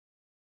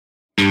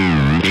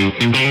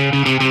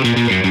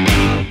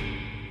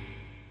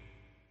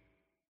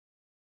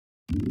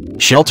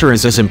Shelter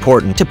is as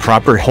important to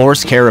proper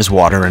horse care as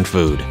water and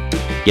food.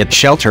 Yet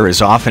shelter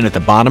is often at the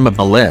bottom of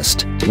the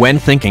list when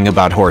thinking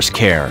about horse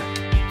care.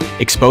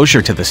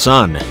 Exposure to the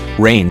sun,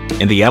 rain,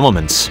 and the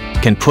elements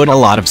can put a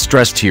lot of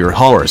stress to your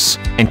horse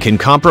and can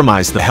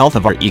compromise the health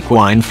of our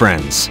equine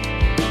friends.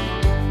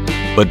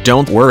 But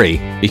don't worry,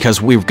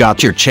 because we've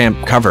got your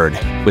champ covered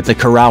with the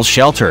Corral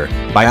Shelter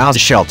by Oz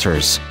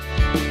Shelters.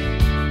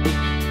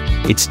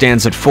 It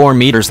stands at 4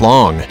 meters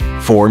long,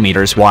 4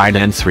 meters wide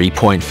and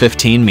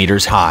 3.15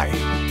 meters high.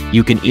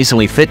 You can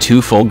easily fit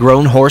 2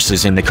 full-grown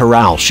horses in the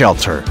Corral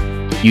Shelter.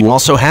 You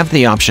also have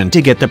the option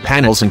to get the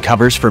panels and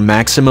covers for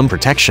maximum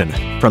protection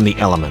from the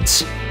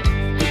elements.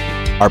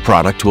 Our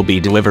product will be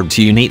delivered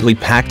to you neatly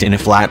packed in a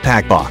flat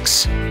pack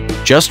box.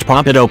 Just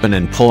pop it open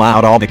and pull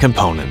out all the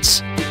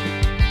components.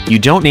 You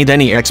don't need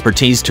any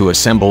expertise to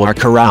assemble our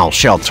Corral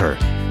Shelter.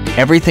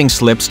 Everything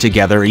slips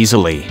together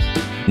easily.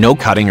 No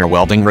cutting or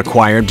welding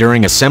required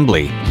during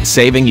assembly,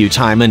 saving you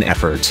time and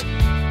effort.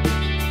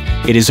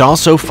 It is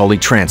also fully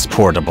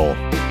transportable.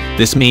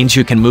 This means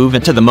you can move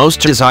it to the most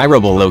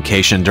desirable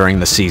location during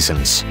the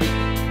seasons.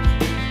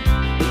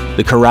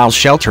 The Corral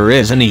Shelter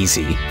is an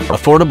easy,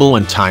 affordable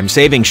and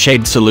time-saving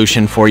shade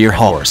solution for your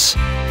horse.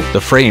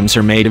 The frames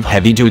are made of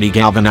heavy-duty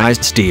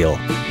galvanized steel.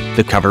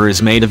 The cover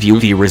is made of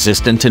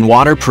UV-resistant and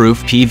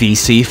waterproof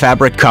PVC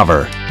fabric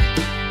cover.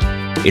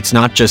 It's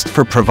not just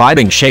for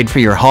providing shade for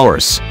your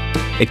horse.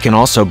 It can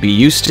also be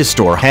used to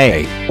store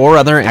hay or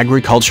other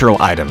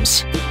agricultural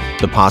items.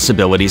 The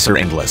possibilities are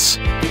endless.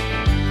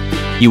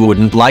 You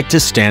wouldn't like to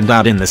stand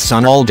out in the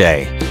sun all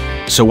day.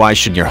 So why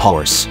should your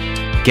horse?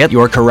 Get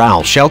your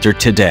Corral Shelter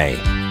today.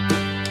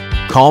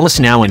 Call us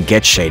now and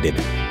get shaded.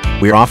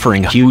 We're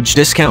offering huge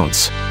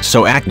discounts,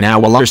 so act now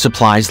while our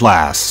supplies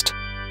last.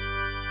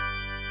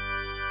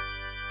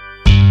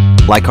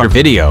 Like our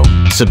video,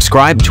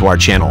 subscribe to our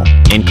channel,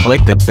 and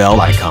click the bell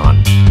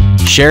icon.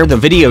 Share the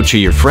video to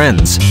your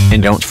friends,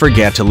 and don't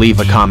forget to leave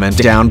a comment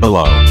down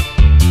below.